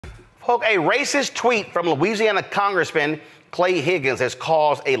A racist tweet from Louisiana Congressman Clay Higgins has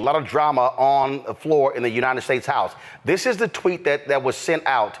caused a lot of drama on the floor in the United States House. This is the tweet that was sent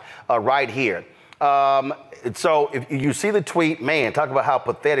out right here. So if you see the tweet, man, talk about how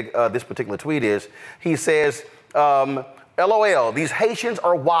pathetic this particular tweet is. He says, LOL, these Haitians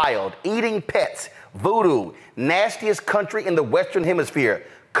are wild, eating pets, voodoo, nastiest country in the Western Hemisphere,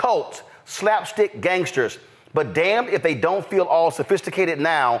 cults, slapstick gangsters. But damned if they don't feel all sophisticated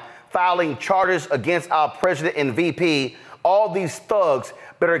now, filing charges against our president and VP. All these thugs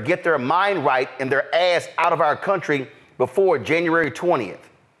better get their mind right and their ass out of our country before January 20th.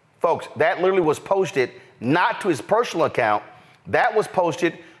 Folks, that literally was posted not to his personal account. That was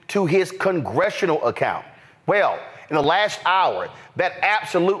posted to his congressional account. Well, in the last hour, that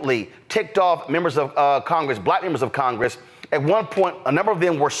absolutely ticked off members of Congress, black members of Congress. At one point, a number of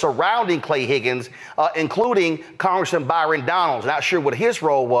them were surrounding Clay Higgins, including Congressman Byron Donalds. Not sure what his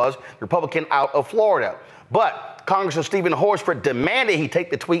role was, Republican out of Florida. But Congressman Stephen Horsford demanded he take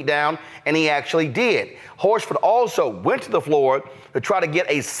the tweet down, and he actually did. Horsford also went to the floor to try to get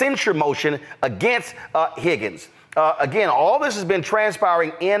a censure motion against Higgins. Again, all this has been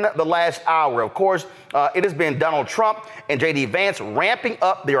transpiring in the last hour. Of course, it has been Donald Trump and J.D. Vance ramping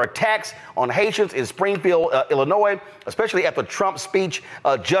up their attacks on Haitians in Springfield, Illinois, especially after Trump's speech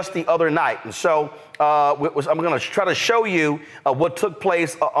just the other night. And so I'm going to try to show you what took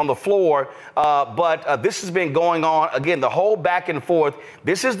place on the floor. But this has been going on, again, the whole back and forth.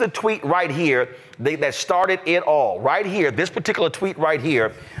 This is the tweet right here that started it all. Right here, this particular tweet right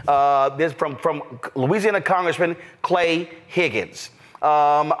here, this from Louisiana Congressman Clay Higgins.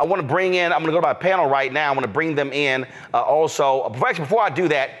 I want to bring in, I'm going to go to my panel right now. I want to bring them in also. Actually, before I do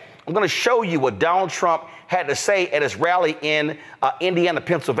that, I'm going to show you what Donald Trump had to say at his rally in Indiana,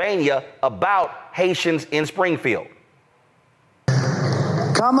 Pennsylvania about Haitians in Springfield.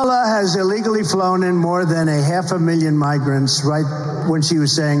 Kamala has illegally flown in more than 500,000 migrants right when she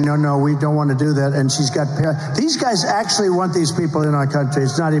was saying, no, we don't want to do that. And she's got, these guys actually want these people in our country.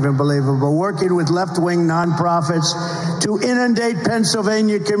 It's not even believable. Working with left-wing nonprofits to inundate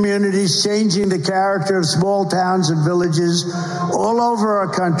Pennsylvania communities, changing the character of small towns and villages all over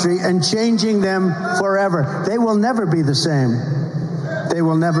our country and changing them forever. They will never be the same. They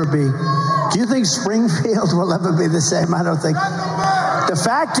will never be. Do you think Springfield will ever be the same? I don't think. The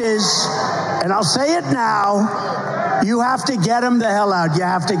fact is, and I'll say it now, you have to get them the hell out. You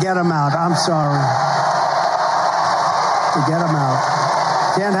have to get them out. I'm sorry. To get them out.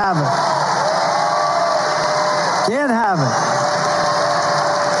 Can't have it. Can't have it.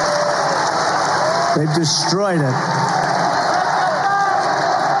 They've destroyed it.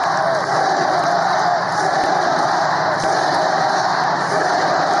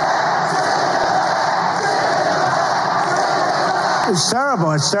 It's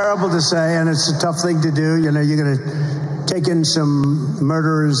terrible. It's terrible to say, and it's a tough thing to do. You know, you're going to take in some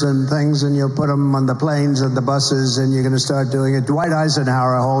murderers and things, and you'll put them on the planes and the buses, and you're going to start doing it. Dwight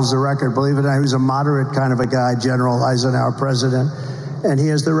Eisenhower holds the record. Believe it or not, he was a moderate kind of a guy, General Eisenhower, president, and he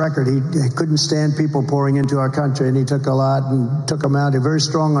has the record. He couldn't stand people pouring into our country, and he took a lot and took them out. He's very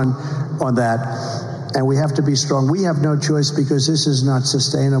strong on that. And we have to be strong. We have no choice because this is not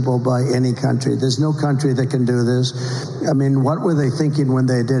sustainable by any country. There's no country that can do this. I mean, what were they thinking when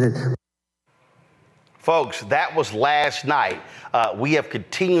they did it? Folks, that was last night. We have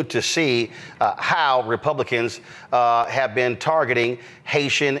continued to see how Republicans have been targeting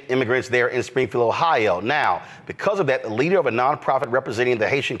Haitian immigrants there in Springfield, Ohio. Now, because of that, the leader of a nonprofit representing the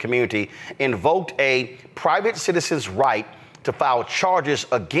Haitian community invoked a private citizen's right to file charges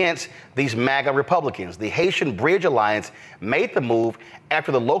against these MAGA Republicans. The Haitian Bridge Alliance made the move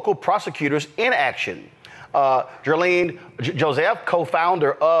after the local prosecutors' inaction. Guerline Jozef,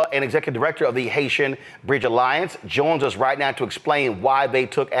 co-founder and executive director of the Haitian Bridge Alliance, joins us right now to explain why they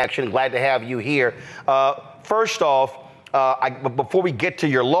took action. Glad to have you here. First off, before we get to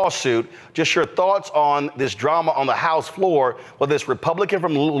your lawsuit, just your thoughts on this drama on the House floor where this Republican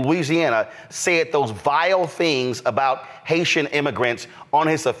from Louisiana said those vile things about Haitian immigrants on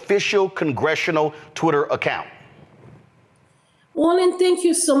his official congressional Twitter account. Roland, thank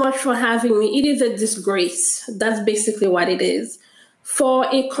you so much for having me. It is a disgrace. That's basically what it is. For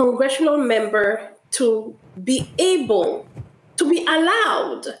a congressional member to be able to be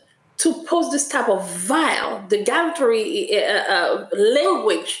allowed to post this type of vile, derogatory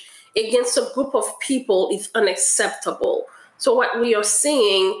language against a group of people is unacceptable. So what we are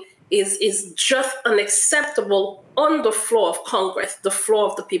seeing is just unacceptable on the floor of Congress, the floor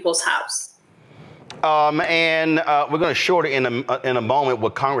of the people's house. And we're going to short it in a moment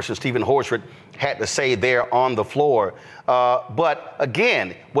with Congressman Stephen Horsford had to say there on the floor. But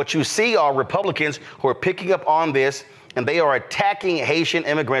again, what you see are Republicans who are picking up on this, and they are attacking Haitian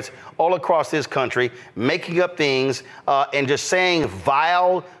immigrants all across this country, making up things and just saying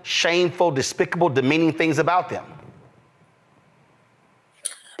vile, shameful, despicable, demeaning things about them.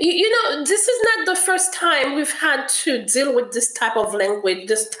 You know, this is not the first time we've had to deal with this type of language,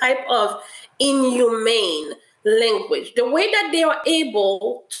 this type of inhumane language. The way that they are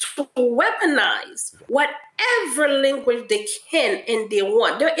able to weaponize whatever language they can and they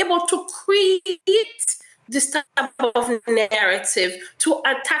want. They're able to create this type of narrative to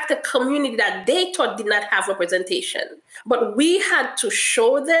attack the community that they thought did not have representation. But we had to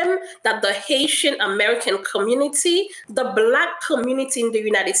show them that the Haitian American community, the Black community in the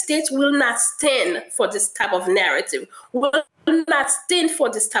United States, will not stand for this type of narrative, will not stand for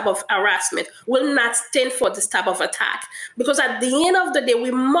this type of harassment, will not stand for this type of attack. Because at the end of the day, we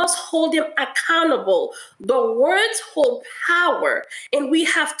must hold them accountable. The words hold power, and we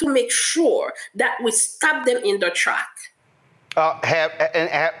have to make sure that we stop them in their track.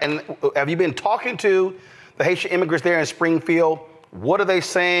 Have you been talking to the Haitian immigrants there in Springfield? What are they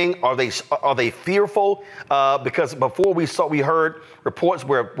saying? Are they fearful? Because before we heard reports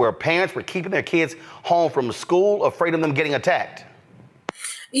where parents were keeping their kids home from school, afraid of them getting attacked.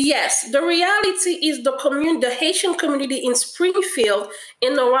 Yes, the reality is the Haitian community in Springfield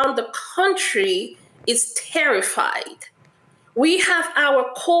and around the country is terrified. We have our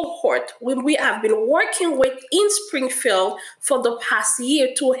cohort we have been working with in Springfield for the past year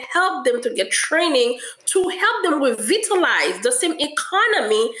to help them to get training, to help them revitalize the same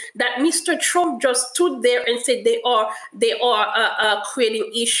economy that Mr. Trump just stood there and said they are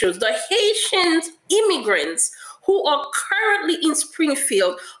creating issues. The Haitian immigrants who are currently in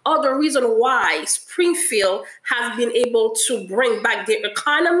Springfield are the reason why Springfield has been able to bring back their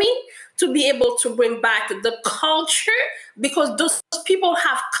economy, to be able to bring back the culture, because those people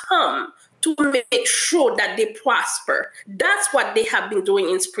have come to make sure that they prosper. That's what they have been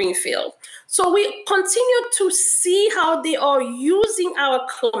doing in Springfield. So we continue to see how they are using our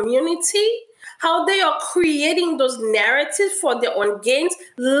community, how they are creating those narratives for their own gains,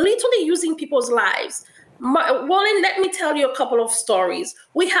 literally using people's lives. Roland, let me tell you a couple of stories.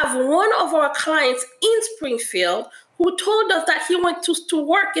 We have one of our clients in Springfield who told us that he went to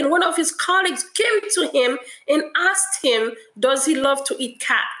work and one of his colleagues came to him and asked him, does he love to eat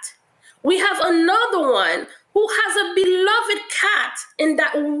cat? We have another one who has a beloved cat, and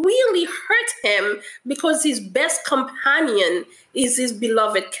that really hurt him because his best companion is his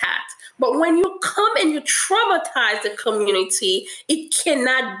beloved cat. But when you come and you traumatize the community, it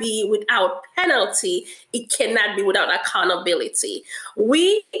cannot be without penalty. It cannot be without accountability.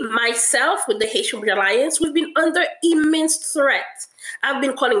 We, myself, with the Haitian Bridge Alliance, we've been under immense threat. I've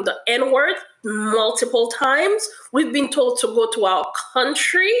been calling the N-word multiple times. We've been told to go to our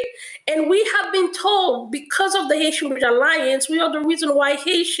country. And we have been told, because of the Haitian Bridge Alliance, we are the reason why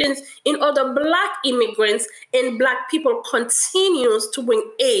Haitians and other Black immigrants and Black people continues to bring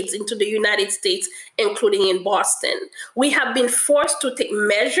AIDS into the United States, including in Boston. We have been forced to take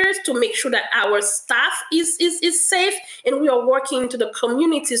measures to make sure that our staff is safe, and we are working into the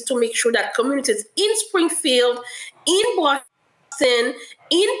communities to make sure that communities in Springfield, in Boston,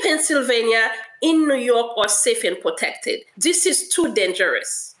 in Pennsylvania, in New York are safe and protected. This is too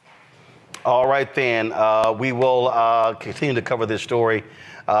dangerous. All right, then. We will continue to cover this story.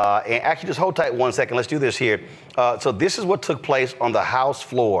 And actually, just hold tight 1 second. Let's do this here. So this is what took place on the House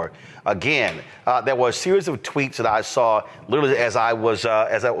floor. Again, there were a series of tweets that I saw literally as I was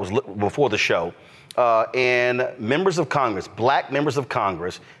before the show. And members of Congress, Black members of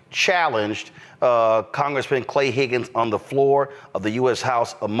Congress, challenged Congressman Clay Higgins on the floor of the U.S.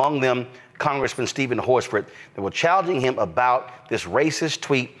 House, among them Congressman Stephen Horsford. They were challenging him about this racist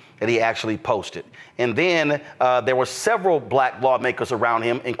tweet that he actually posted. And then there were several Black lawmakers around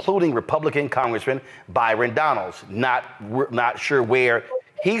him, including Republican Congressman Byron Donalds. Not sure where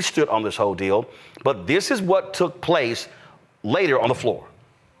he stood on this whole deal, but this is what took place later on the floor.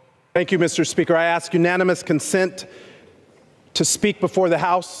 Thank you, Mr. Speaker. I ask unanimous consent to speak before the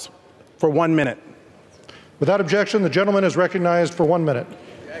House for 1 minute. Without objection, the gentleman is recognized for 1 minute.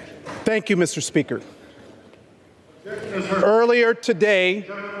 Thank you, Mr. Speaker. Earlier today,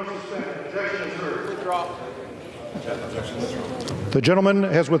 the gentleman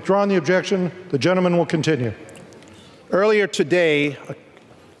has withdrawn the objection. The gentleman will continue. Earlier today, a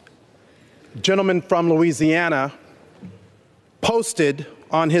gentleman from Louisiana posted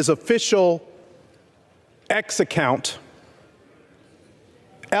on his official X account,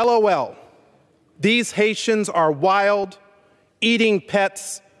 LOL, these Haitians are wild, eating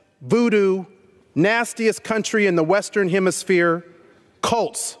pets, voodoo, nastiest country in the Western Hemisphere,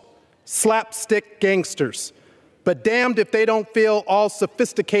 cults, slapstick gangsters, but damned if they don't feel all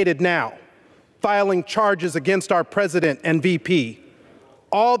sophisticated now, filing charges against our president and VP.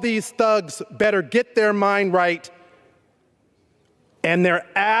 All these thugs better get their mind right and their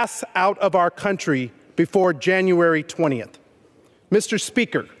ass out of our country before January 20th. Mr.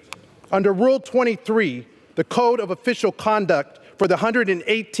 Speaker, under Rule 23, the Code of Official Conduct for the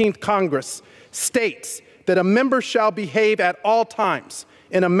 118th Congress states that a member shall behave at all times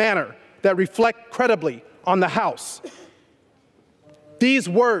in a manner that reflect credibly on the House. These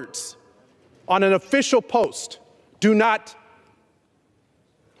words on an official post do not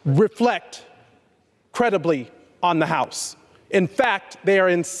reflect credibly on the House. In fact, they are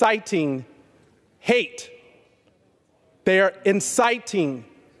inciting hate. They are inciting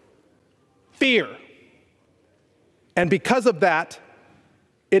fear. And because of that,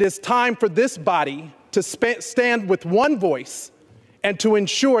 it is time for this body to stand with one voice and to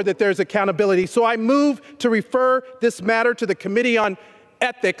ensure that there's accountability. So I move to refer this matter to the Committee on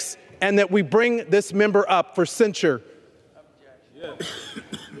Ethics and that we bring this member up for censure. Yes.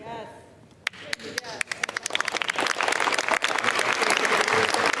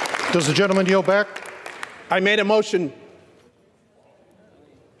 Does the gentleman yield back? I made a motion.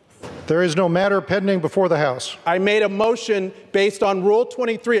 There is no matter pending before the House. I made a motion based on Rule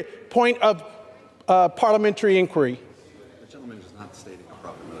 23, point of parliamentary inquiry. The gentleman is not stating a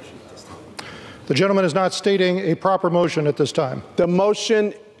proper motion at this time. The gentleman is not stating a proper motion at this time. The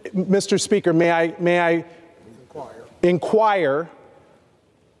motion, Mr. Speaker, may I inquire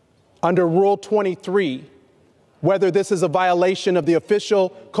under Rule 23 whether this is a violation of the official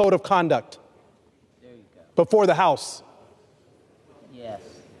code of conduct before the House. Yes.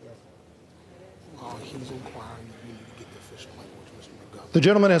 The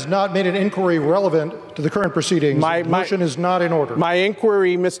gentleman has not made an inquiry relevant to the current proceedings. The motion is not in order. My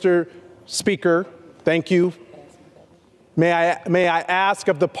inquiry, Mr. Speaker, thank you. May I ask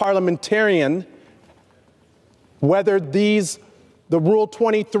of the parliamentarian whether the Rule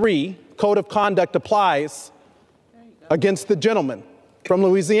 23 code of conduct applies against the gentleman from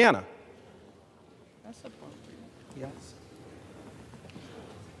Louisiana? Yes.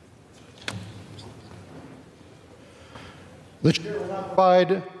 The chair will not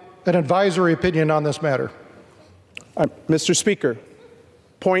provide an advisory opinion on this matter. Mr. Speaker,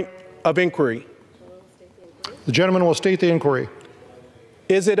 point of inquiry. The gentleman will state the inquiry.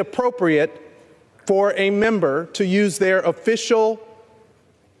 Is it appropriate for a member to use their official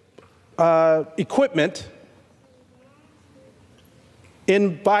equipment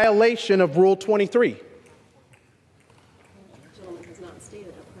in violation of Rule 23?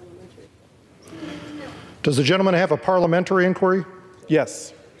 Does the gentleman have a parliamentary inquiry?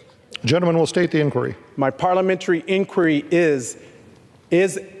 Yes. The gentleman will state the inquiry. My parliamentary inquiry is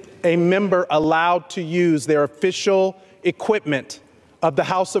a member allowed to use their official equipment of the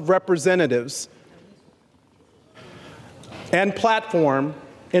House of Representatives and platform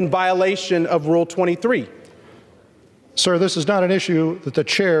in violation of Rule 23? Sir, this is not an issue that the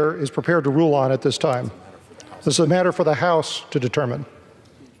chair is prepared to rule on at this time. This is a matter for the House to determine.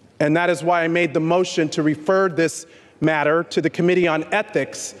 And that is why I made the motion to refer this matter to the Committee on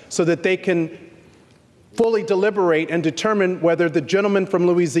Ethics so that they can fully deliberate and determine whether the gentleman from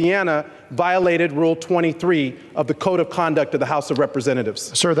Louisiana violated Rule 23 of the Code of Conduct of the House of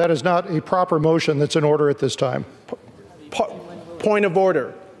Representatives. Sir, that is not a proper motion that's in order at this time. Point of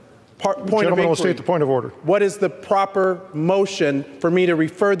order. The gentleman will state the point of order. What is the proper motion for me to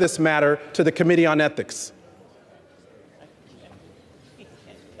refer this matter to the Committee on Ethics?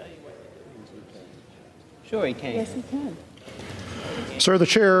 Sure he can. Yes, he can. Sir, the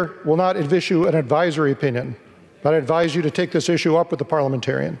chair will not issue an advisory opinion, but I advise you to take this issue up with the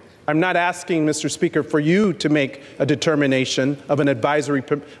parliamentarian. I'm not asking, Mr. Speaker, for you to make a determination of an advisory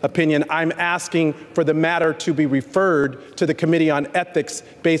opinion. I'm asking for the matter to be referred to the Committee on Ethics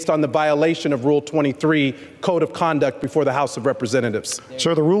based on the violation of Rule 23 Code of Conduct before the House of Representatives.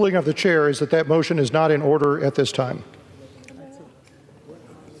 Sir, the ruling of the chair is that that motion is not in order at this time.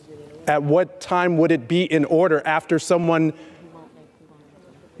 At what time would it be in order after someone...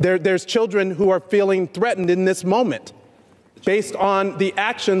 There's children who are feeling threatened in this moment based on the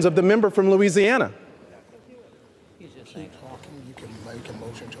actions of the member from Louisiana. You can make a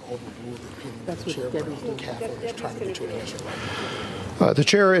motion to overrule the opinion of the chair, but is trying to get to an answer right now. The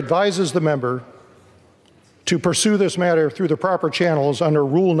chair advises the member to pursue this matter through the proper channels under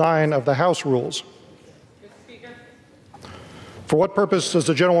Rule 9 of the House rules. For what purpose does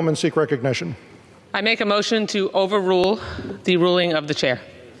the gentlewoman seek recognition? I make a motion to overrule the ruling of the chair.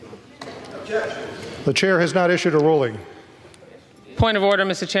 Objection. The chair has not issued a ruling. Point of order,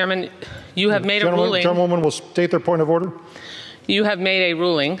 Mr. Chairman. You have made a ruling. Gentlewoman will state their point of order. You have made a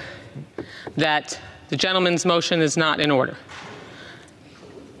ruling that the gentleman's motion is not in order.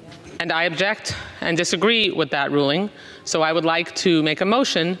 And I object and disagree with that ruling, so I would like to make a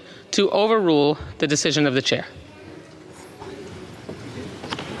motion to overrule the decision of the chair.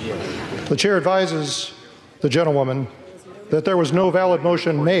 The chair advises the gentlewoman that there was no valid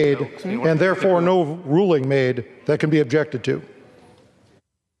motion made and therefore no ruling made that can be objected to.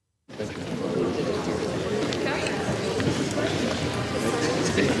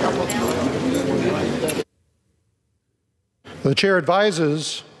 The chair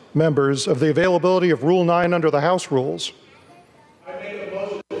advises members of the availability of Rule 9 under the House rules. I make a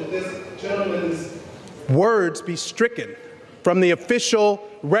motion that this gentleman's words be stricken from the official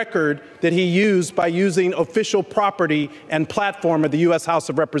record that he used by using official property and platform of the U.S. House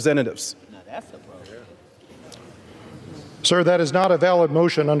of Representatives. Sir, that is not a valid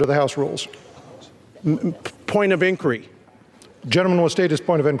motion under the House rules. Point of inquiry. Gentleman will state his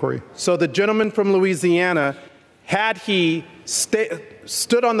point of inquiry. So the gentleman from Louisiana, had he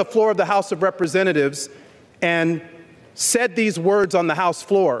stood on the floor of the House of Representatives and said these words on the House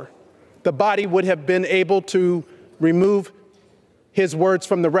floor, the body would have been able to remove his words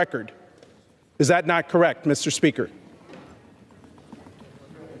from the record. Is that not correct, Mr. Speaker?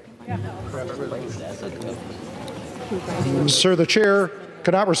 Sir, the chair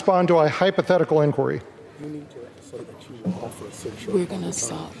cannot respond to a hypothetical inquiry. We're going to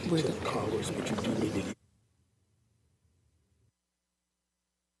stop.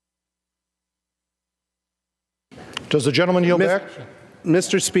 Does the gentleman yield back?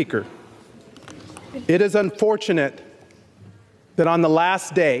 Mr. Speaker, it is unfortunate that on the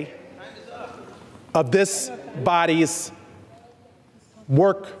last day of this body's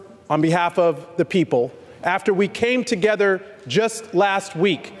work on behalf of the people, after we came together just last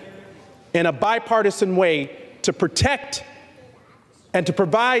week in a bipartisan way to protect and to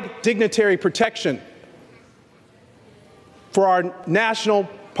provide dignitary protection for our national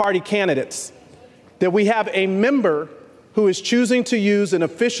party candidates, that we have a member who is choosing to use an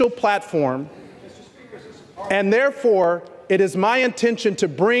official platform, and therefore it is my intention to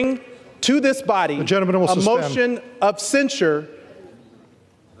bring to this body a motion of censure,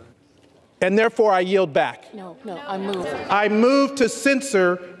 and therefore I yield back. No, I move. I move to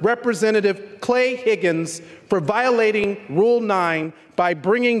censor Representative Clay Higgins for violating Rule 9 by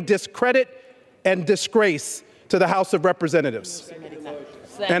bringing discredit and disgrace to the House of Representatives.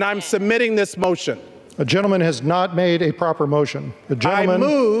 And I'm submitting this motion. A gentleman has not made a proper motion. I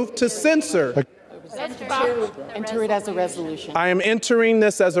move to censor. Enter it as a resolution. I am entering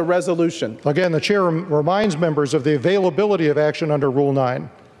this as a resolution. Again, the chair reminds members of the availability of action under Rule 9.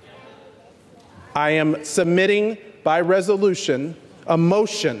 I am submitting by resolution a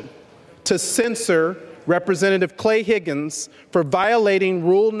motion to censor Representative Clay Higgins for violating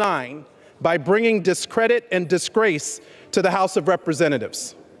Rule 9 by bringing discredit and disgrace to the House of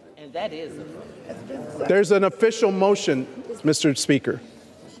Representatives. And that is There's an official motion, Mr. Speaker.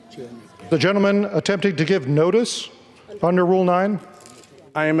 The gentleman attempting to give notice under Rule 9?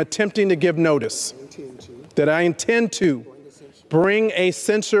 I am attempting to give notice that I intend to bring a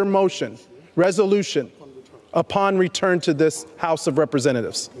censure motion, resolution, upon return to this House of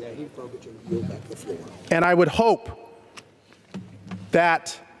Representatives. And I would hope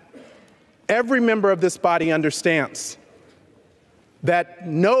that every member of this body understands that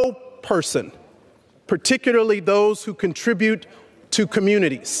no person, particularly those who contribute to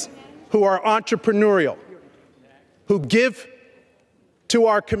communities, who are entrepreneurial, who give to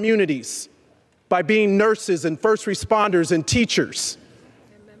our communities by being nurses and first responders and teachers,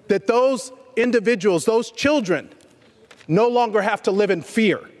 that those individuals, those children, no longer have to live in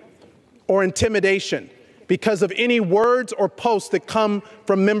fear or intimidation because of any words or posts that come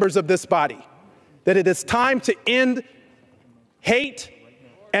from members of this body. That it is time to end hate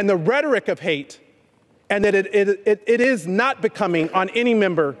and the rhetoric of hate, and that it is not becoming on any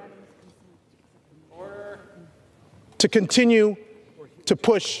member to continue to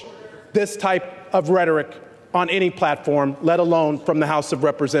push this type of rhetoric on any platform, let alone from the House of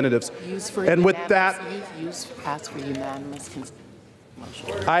Representatives. And with that, ask for unanimous consent.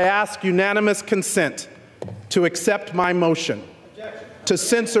 I ask unanimous consent to accept my motion to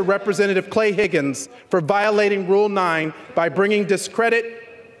censor Representative Clay Higgins for violating Rule 9 by bringing discredit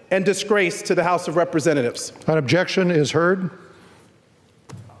and disgrace to the House of Representatives. An objection is heard.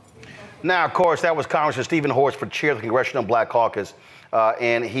 Now, of course, that was Congressman Stephen Horsford, chair of the Congressional Black Caucus,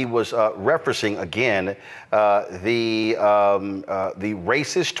 and he was referencing again the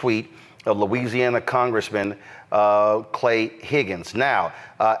racist tweet of Louisiana Congressman Clay Higgins. Now,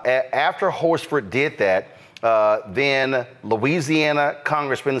 after Horsford did that, then Louisiana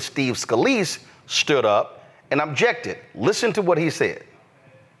Congressman Steve Scalise stood up and objected. Listen to what he said.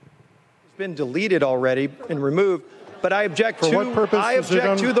 It's been deleted already and removed, but I object For what purpose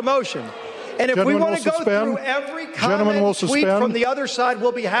to the motion. And if we want to go through every comment and tweet from the other side,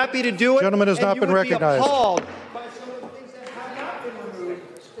 we'll be happy to do it. Gentleman has not been recognized.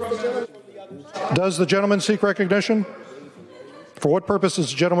 Does the gentleman seek recognition? For what purpose does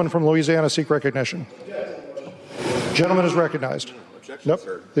the gentleman from Louisiana seek recognition? Gentleman is recognized. Nope.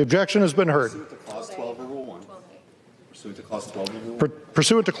 The objection has been heard.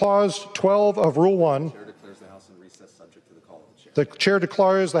 Pursuant to Clause 12 of Rule 1, the chair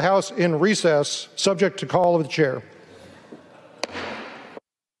declares the House in recess, subject to call of the chair.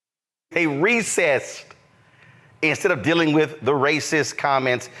 They recessed instead of dealing with the racist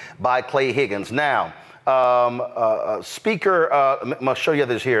comments by Clay Higgins. Now, Speaker, I'm going to show you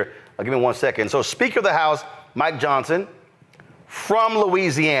others here. Give me 1 second. So Speaker of the House, Mike Johnson, from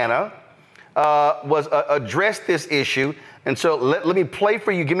Louisiana, addressed this issue. And so let me play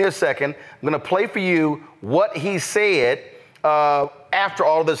for you. Give me a second. I'm going to play for you what he said after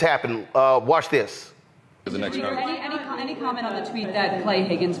all of this happened. Watch this. The next any comment on the tweet that Clay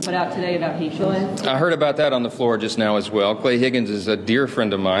Higgins put out today about Haitians? I heard about that on the floor just now as well. Clay Higgins is a dear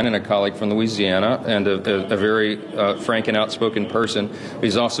friend of mine and a colleague from Louisiana, and a very frank and outspoken person.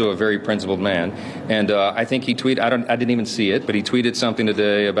 He's also a very principled man, and I think he tweeted. I didn't even see it, but he tweeted something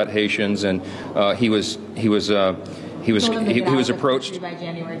today about Haitians, and he was approached by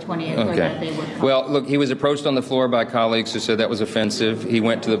January 20th. Okay. Well, look, he was approached on the floor by colleagues who said that was offensive. He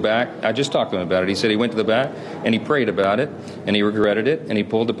went to the back. I just talked to him about it. He said he went to the back and he prayed about it and he regretted it and he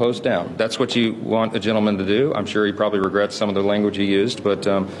pulled the post down. That's what you want a gentleman to do. I'm sure he probably regrets some of the language he used, but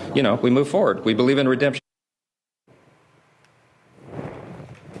you know, we move forward. We believe in redemption.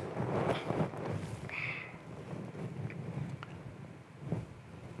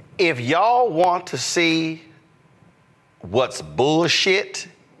 If y'all want to see what's bullshit,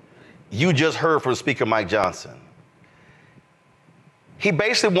 you just heard from Speaker Mike Johnson. He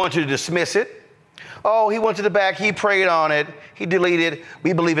basically wants you to dismiss it. Oh, he went to the back, he prayed on it, he deleted.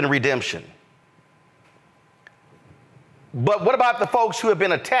 We believe in redemption. But what about the folks who have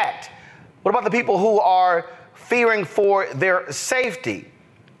been attacked? What about the people who are fearing for their safety?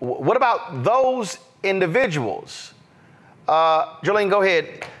 What about those individuals? Jolene, go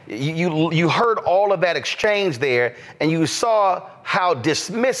ahead. You heard all of that exchange there, and you saw how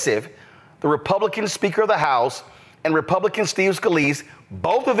dismissive the Republican Speaker of the House and Republican Steve Scalise,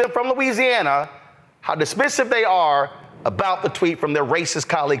 both of them from Louisiana, how dismissive they are about the tweet from their racist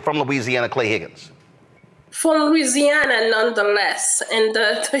colleague from Louisiana, Clay Higgins. From Louisiana, nonetheless, and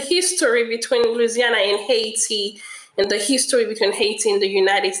the history between Louisiana and Haiti, and the history between Haiti and the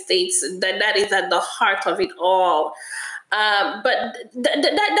United States, that is at the heart of it all. But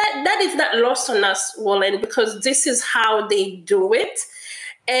that is not lost on us, Roland, because this is how they do it.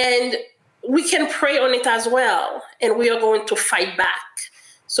 And we can pray on it as well. And we are going to fight back.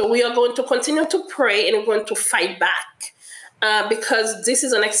 So we are going to continue to pray and we're going to fight back because this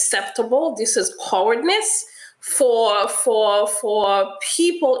is unacceptable. This is cowardness for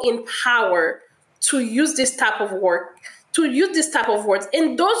people in power to use this type of work. To use this type of words.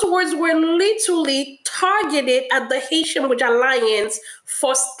 And those words were literally targeted at the Haitian Bridge Alliance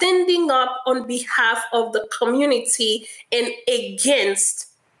for standing up on behalf of the community and against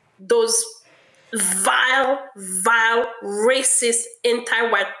those vile, racist,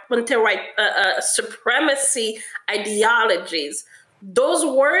 anti-white supremacy ideologies. Those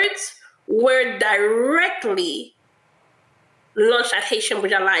words were directly launched at Haitian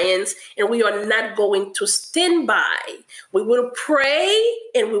Bridge Alliance, and we are not going to stand by. We will pray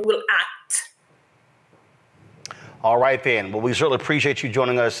and we will act. All right, then. Well, we certainly appreciate you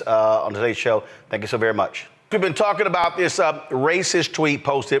joining us on today's show. Thank you so very much. We've been talking about this racist tweet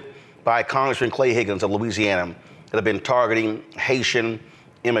posted by Congressman Clay Higgins of Louisiana that have been targeting Haitian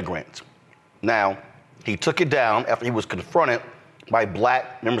immigrants. Now, he took it down after he was confronted by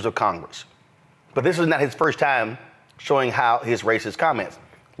black members of Congress. But this is not his first time showing how his racist comments.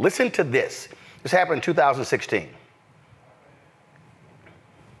 Listen to this. This happened in 2016. Give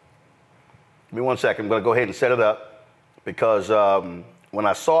me 1 second. I'm going to go ahead and set it up because when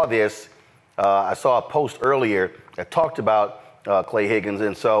I saw this, I saw a post earlier that talked about Clay Higgins,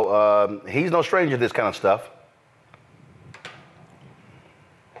 and so he's no stranger to this kind of stuff.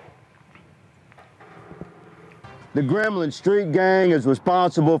 The Gremlin street gang is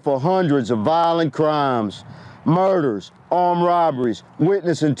responsible for hundreds of violent crimes. murders, armed robberies,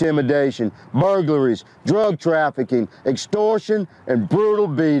 witness intimidation, burglaries, drug trafficking, extortion, and brutal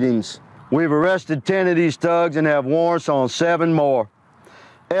beatings. We've arrested 10 of these thugs and have warrants on 7 more.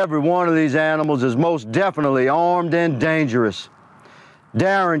 Every one of these animals is most definitely armed and dangerous.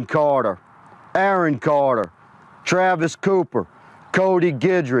 Darren Carter, Aaron Carter, Travis Cooper, Cody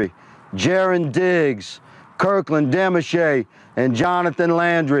Guidry, Jaron Diggs, Kirkland Demachet, and Jonathan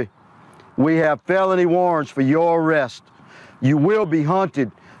Landry. We have felony warrants for your arrest. You will be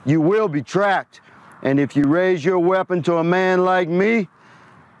hunted, you will be tracked, and if you raise your weapon to a man like me,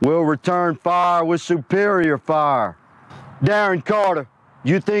 we'll return fire with superior fire. Darren Carter,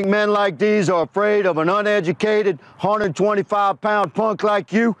 you think men like these are afraid of an uneducated, 125-pound punk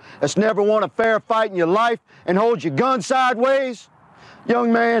like you that's never won a fair fight in your life and holds your gun sideways?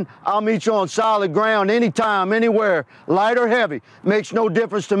 Young man, I'll meet you on solid ground anytime, anywhere, light or heavy. Makes no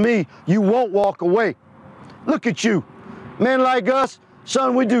difference to me. You won't walk away. Look at you. Men like us,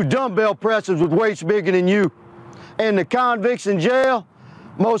 son, we do dumbbell presses with weights bigger than you. And the convicts in jail,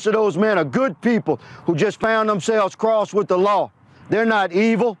 most of those men are good people who just found themselves crossed with the law. They're not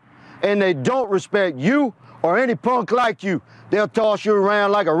evil, and they don't respect you or any punk like you. They'll toss you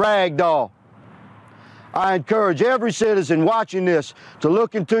around like a rag doll. I encourage every citizen watching this to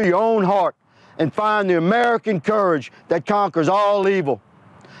look into your own heart and find the American courage that conquers all evil.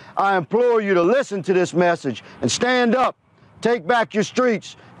 I implore you to listen to this message and stand up. Take back your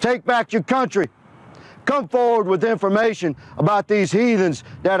streets. Take back your country. Come forward with information about these heathens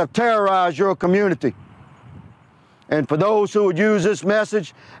that have terrorized your community. And for those who would use this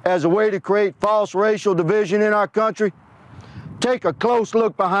message as a way to create false racial division in our country, take a close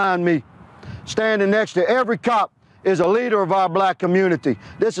look behind me. Standing next to every cop is a leader of our black community.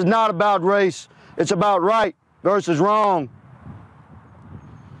 This is not about race. It's about right versus wrong.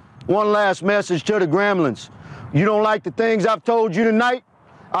 One last message to the gremlins. You don't like the things I've told you tonight?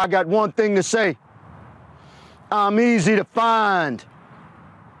 I got one thing to say. I'm easy to find.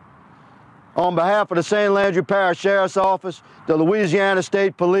 On behalf of the St. Landry Parish Sheriff's Office, the Louisiana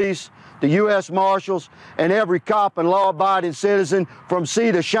State Police, the U.S. Marshals, and every cop and law-abiding citizen from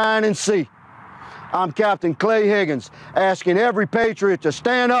sea to shining sea, I'm Captain Clay Higgins, asking every patriot to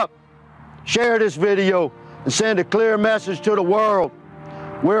stand up, share this video, and send a clear message to the world.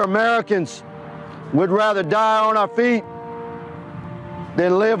 We're Americans. We'd rather die on our feet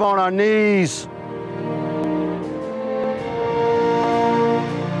than live on our knees.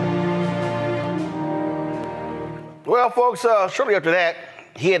 Well, folks, shortly after that,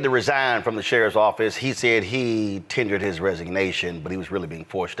 he had to resign from the sheriff's office. He said he tendered his resignation, but he was really being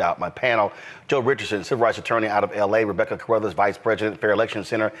forced out. My panel, Joe Richardson, civil rights attorney out of L.A., Rebecca Carruthers, vice president, Fair Election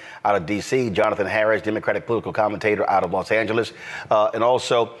Center out of D.C., Jonathan Harris, Democratic political commentator out of Los Angeles, and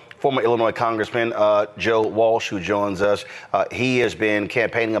also former Illinois Congressman Joe Walsh, who joins us. He has been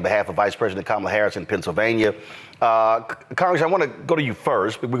campaigning on behalf of Vice President Kamala Harris in Pennsylvania. Congress, I want to go to you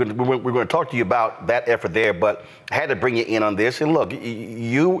first. We're going to talk to you about that effort there, but I had to bring you in on this. And look,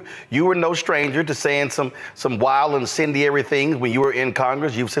 you were no stranger to saying some wild, incendiary things when you were in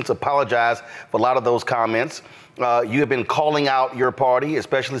Congress. You've since apologized for a lot of those comments. You have been calling out your party,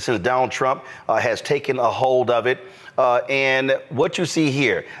 especially since Donald Trump has taken a hold of it. And what you see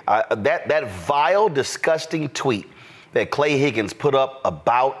here, that vile, disgusting tweet that Clay Higgins put up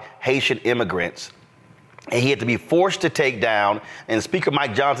about Haitian immigrants, and he had to be forced to take down. And Speaker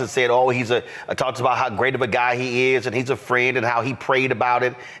Mike Johnson said, oh, talks about how great of a guy he is, and he's a friend, and how he prayed about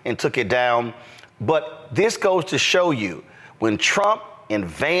it and took it down. But this goes to show you, when Trump and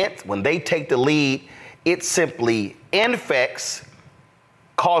Vance, when they take the lead, it simply infects,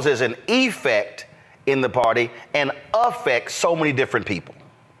 causes an effect in the party, and affects so many different people.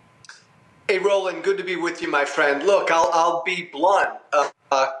 Hey, Roland, good to be with you, my friend. Look, I'll be blunt.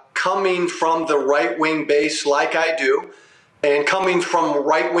 Coming from the right-wing base like I do, and coming from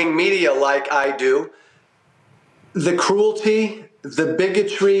right-wing media like I do, the cruelty, the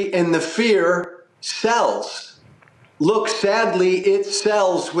bigotry, and the fear sells. Look, sadly, it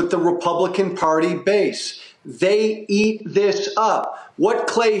sells with the Republican Party base. They eat this up. What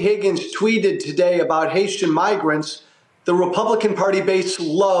Clay Higgins tweeted today about Haitian migrants, the Republican Party base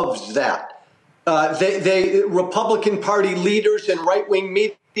loves that. Republican Party leaders and right-wing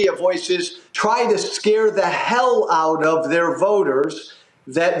media voices try to scare the hell out of their voters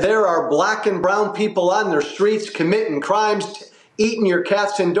that there are black and brown people on their streets committing crimes, eating your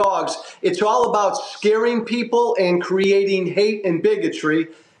cats and dogs. It's all about scaring people and creating hate and bigotry.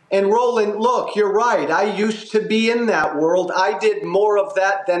 And Roland, look, you're right. I used to be in that world. I did more of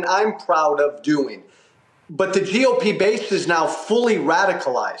that than I'm proud of doing. But the GOP base is now fully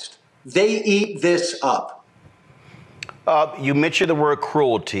radicalized. They eat this up. You mentioned the word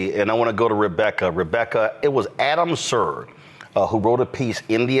cruelty, and I want to go to Rebecca. Rebecca, it was Adam Sir who wrote a piece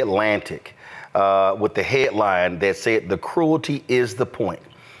in The Atlantic with the headline that said, "The cruelty is the point.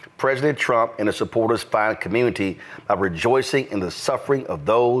 President Trump and his supporters find community by rejoicing in the suffering of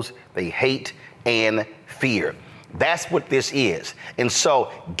those they hate and fear." That's what this is. And so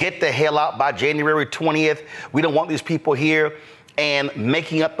get the hell out by January 20th. We don't want these people here and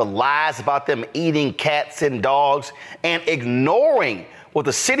making up the lies about them eating cats and dogs and ignoring what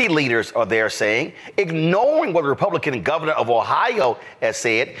the city leaders are there saying, ignoring what the Republican governor of Ohio has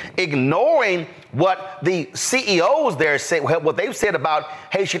said, ignoring what the CEOs there say, what they've said about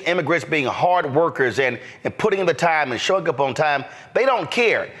Haitian immigrants being hard workers and putting in the time and showing up on time. They don't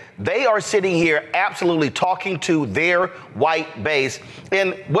care. They are sitting here absolutely talking to their white base.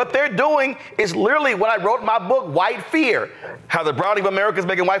 And what they're doing is literally what I wrote in my book, White Fear, how the browning of America is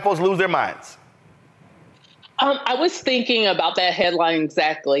making white folks lose their minds. I was thinking about that headline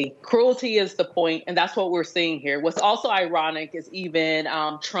exactly. Cruelty is the point, and that's what we're seeing here. What's also ironic is even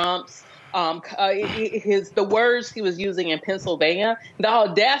Trump's the words he was using in Pennsylvania, the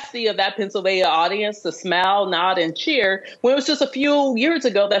audacity of that Pennsylvania audience to smile, nod, and cheer when it was just a few years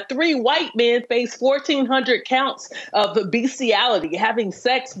ago that 3 white men faced 1,400 counts of bestiality, having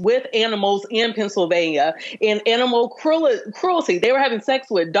sex with animals in Pennsylvania, and animal cruelty. They were having sex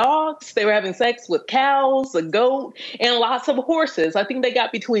with dogs, they were having sex with cows, a goat, and lots of horses. I think they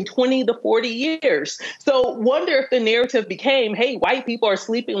got between 20 to 40 years. So wonder if the narrative became, hey, white people are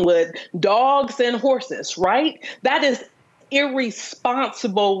sleeping with dogs and horses, right? That is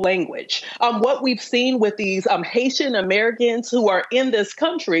irresponsible language. What we've seen with these Haitian Americans who are in this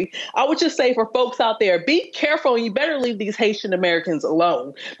country, I would just say for folks out there, be careful and you better leave these Haitian Americans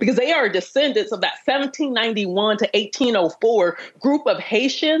alone because they are descendants of that 1791 to 1804 group of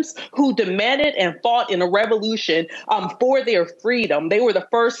Haitians who demanded and fought in a revolution for their freedom. They were the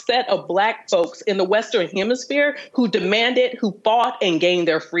first set of Black folks in the Western Hemisphere who demanded, who fought and gained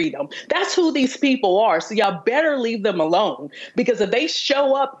their freedom. That's who these people are. So y'all better leave them alone. Because if they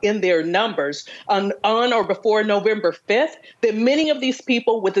show up in their numbers on or before November 5th, then many of these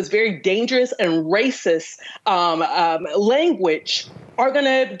people with this very dangerous and racist language are going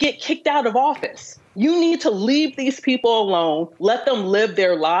to get kicked out of office. You need to leave these people alone, let them live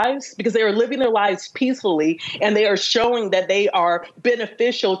their lives because they are living their lives peacefully and they are showing that they are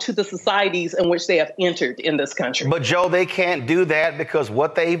beneficial to the societies in which they have entered in this country. But Joe, they can't do that because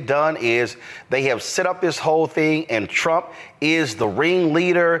what they've done is they have set up this whole thing and Trump is the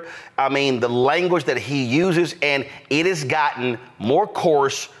ringleader. I mean, the language that he uses, and it has gotten more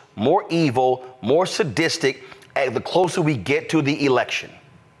coarse, more evil, more sadistic the closer we get to the election.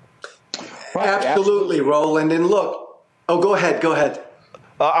 Absolutely, Roland. And look, go ahead. Joe,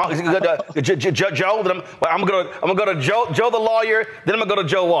 I'm gonna go to Joe the lawyer, then I'm gonna go to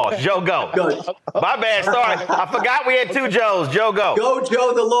Joe Walsh. Joe, go. My bad, sorry. I forgot we had 2 Joes. Joe, go. Go,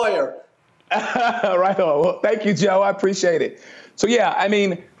 Joe the lawyer. Right on. Well, thank you, Joe. I appreciate it. So, yeah, I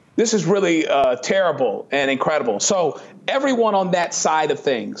mean, this is really terrible and incredible. So everyone on that side of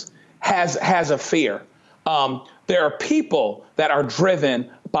things has a fear. There are people that are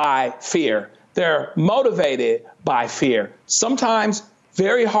driven by fear. They're motivated by fear. Sometimes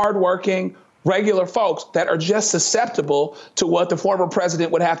very hardworking, regular folks that are just susceptible to what the former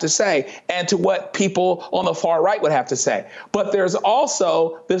president would have to say and to what people on the far right would have to say. But there's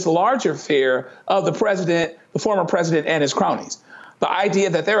also this larger fear of the president, the former president and his cronies. The idea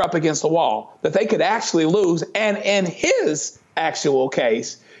that they're up against the wall, that they could actually lose. And in his actual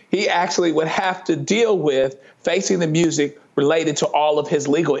case, he actually would have to deal with facing the music related to all of his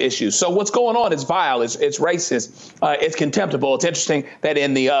legal issues. So what's going on is vile, it's racist, it's contemptible. It's interesting that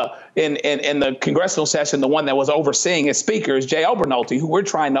in the congressional session, the one that was overseeing as speaker is Jay Obernolte, who we're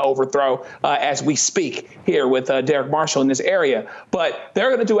trying to overthrow as we speak here with Derek Marshall in this area. But they're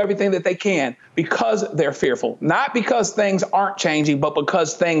going to do everything that they can because they're fearful, not because things aren't changing, but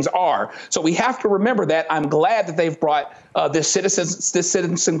because things are. So we have to remember that. I'm glad that they've brought this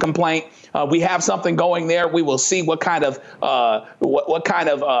citizen complaint. We have something going there. We will see what kind of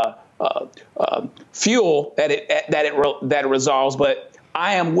fuel that it resolves. But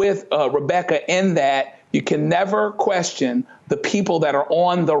I am with Rebecca in that you can never question the people that are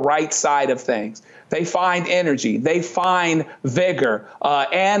on the right side of things. They find energy, they find vigor,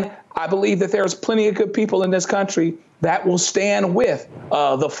 and I believe that there's plenty of good people in this country that will stand with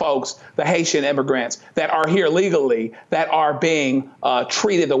the folks, the Haitian immigrants that are here legally, that are being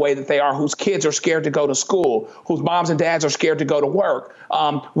treated the way that they are, whose kids are scared to go to school, whose moms and dads are scared to go to work.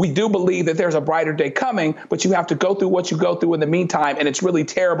 We do believe that there's a brighter day coming, but you have to go through what you go through in the meantime. And it's really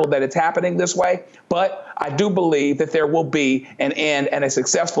terrible that it's happening this way. But I do believe that there will be an end and a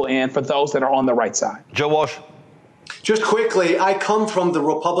successful end for those that are on the right side. Joe Walsh. Just quickly, I come from the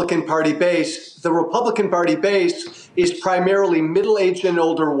Republican Party base. The Republican Party base is primarily middle-aged and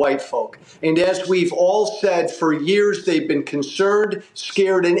older white folk. And as we've all said for years, they've been concerned,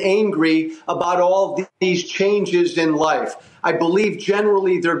 scared, and angry about all these changes in life. I believe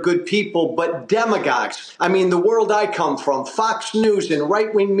generally they're good people, but demagogues. I mean, the world I come from, Fox News and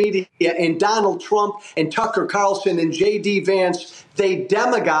right-wing media and Donald Trump and Tucker Carlson and J.D. Vance, they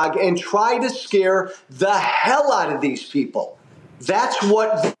demagogue and try to scare the hell out of these people. That's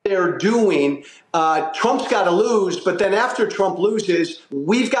what they're doing. Trump's got to lose, but then after Trump loses,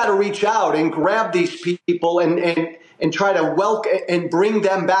 we've got to reach out and grab these people and try to welcome and bring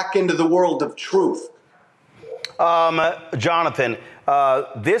them back into the world of truth. Jonathan,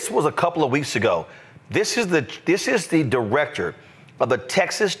 this was a couple of weeks ago. This is the director of the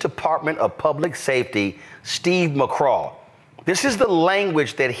Texas Department of Public Safety, Steve McCraw. This is the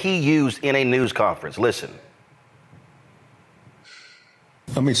language that he used in a news conference. Listen.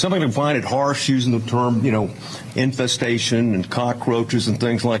 I mean, some people find it harsh using the term, infestation and cockroaches and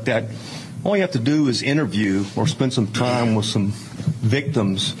things like that. All you have to do is interview or spend some time with some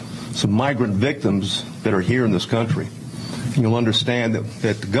victims, some migrant victims that are here in this country. And you'll understand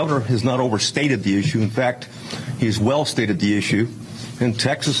that the governor has not overstated the issue. In fact, he has well stated the issue. And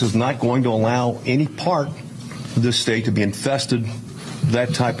Texas is not going to allow any part of this state to be infested with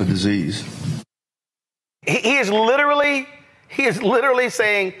that type of disease. He is literally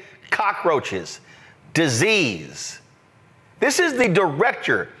saying cockroaches, disease. This is the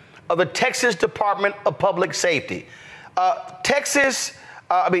director of the Texas Department of Public Safety. The Texas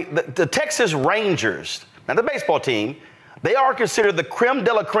Rangers, now the baseball team, they are considered the creme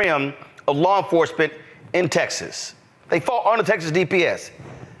de la creme of law enforcement in Texas. They fall under Texas DPS.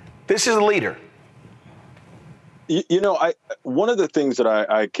 This is the leader. One of the things that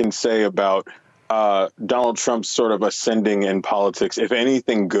I can say about Donald Trump's sort of ascending in politics, if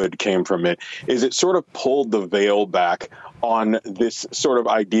anything good came from it, is it sort of pulled the veil back on this sort of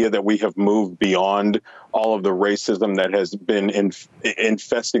idea that we have moved beyond all of the racism that has been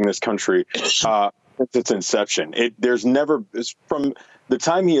infesting this country since its inception. From the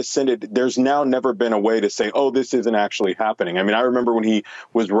time he ascended, there's now never been a way to say, oh, this isn't actually happening. I mean, I remember when he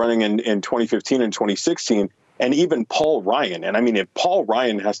was running in 2015 and 2016, and even Paul Ryan, and I mean, if Paul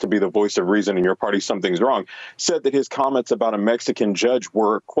Ryan has to be the voice of reason in your party, something's wrong, said that his comments about a Mexican judge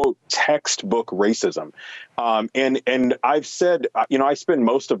were, quote, textbook racism. And I've said, I spend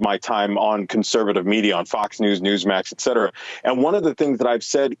most of my time on conservative media, on Fox News, Newsmax, et cetera. And one of the things that I've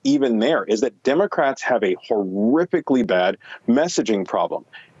said even there is that Democrats have a horrifically bad messaging problem.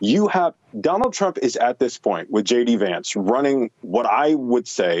 Donald Trump is at this point with J.D. Vance running what I would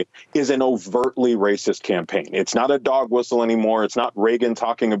say is an overtly racist campaign. It's not a dog whistle anymore. It's not Reagan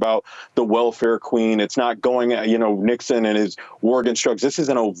talking about the welfare queen. It's not going, Nixon and his war against drugs. This is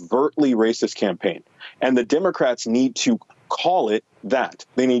an overtly racist campaign. And the Democrats need to call it that.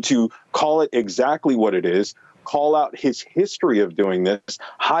 They need to call it exactly what it is. Call out his history of doing this,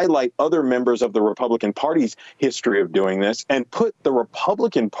 highlight other members of the Republican Party's history of doing this, and put the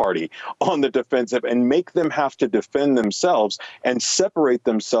Republican Party on the defensive and make them have to defend themselves and separate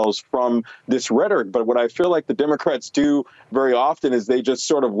themselves from this rhetoric. But what I feel like the Democrats do very often is they just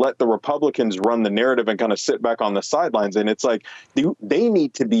sort of let the Republicans run the narrative and kind of sit back on the sidelines. And it's like they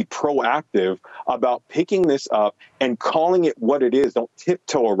need to be proactive about picking this up and calling it what it is. Don't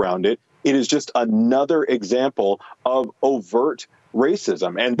tiptoe around it. It is just another example of overt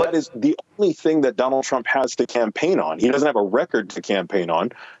racism. And that is the only thing that Donald Trump has to campaign on. He doesn't have a record to campaign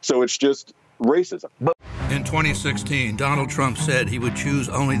on. So it's just racism. In 2016, Donald Trump said he would choose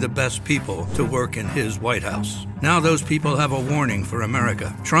only the best people to work in his White House. Now those people have a warning for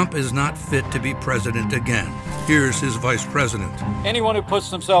America. Trump is not fit to be president again. Here's his vice president. Anyone who puts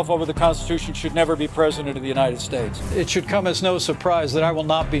themselves over the Constitution should never be president of the United States. It should come as no surprise that I will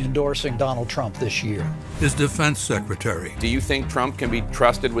not be endorsing Donald Trump this year. His defense secretary. Do you think Trump can be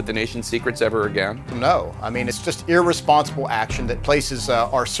trusted with the nation's secrets ever again? No. I mean, it's just irresponsible action that places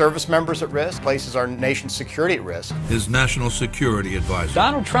our service members at risk, places our nation's security at risk. His national security advisor.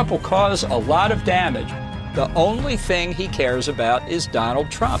 Donald Trump will cause a lot of damage. The only thing he cares about is Donald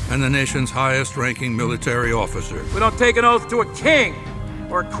Trump. And the nation's highest-ranking military officer. We don't take an oath to a king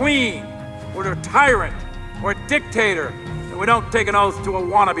or a queen or to a tyrant or a dictator. And we don't take an oath to a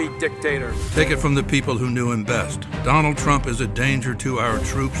wannabe dictator. Take it from the people who knew him best. Donald Trump is a danger to our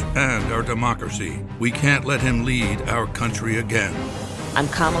troops and our democracy. We can't let him lead our country again. I'm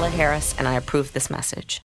Kamala Harris, and I approve this message.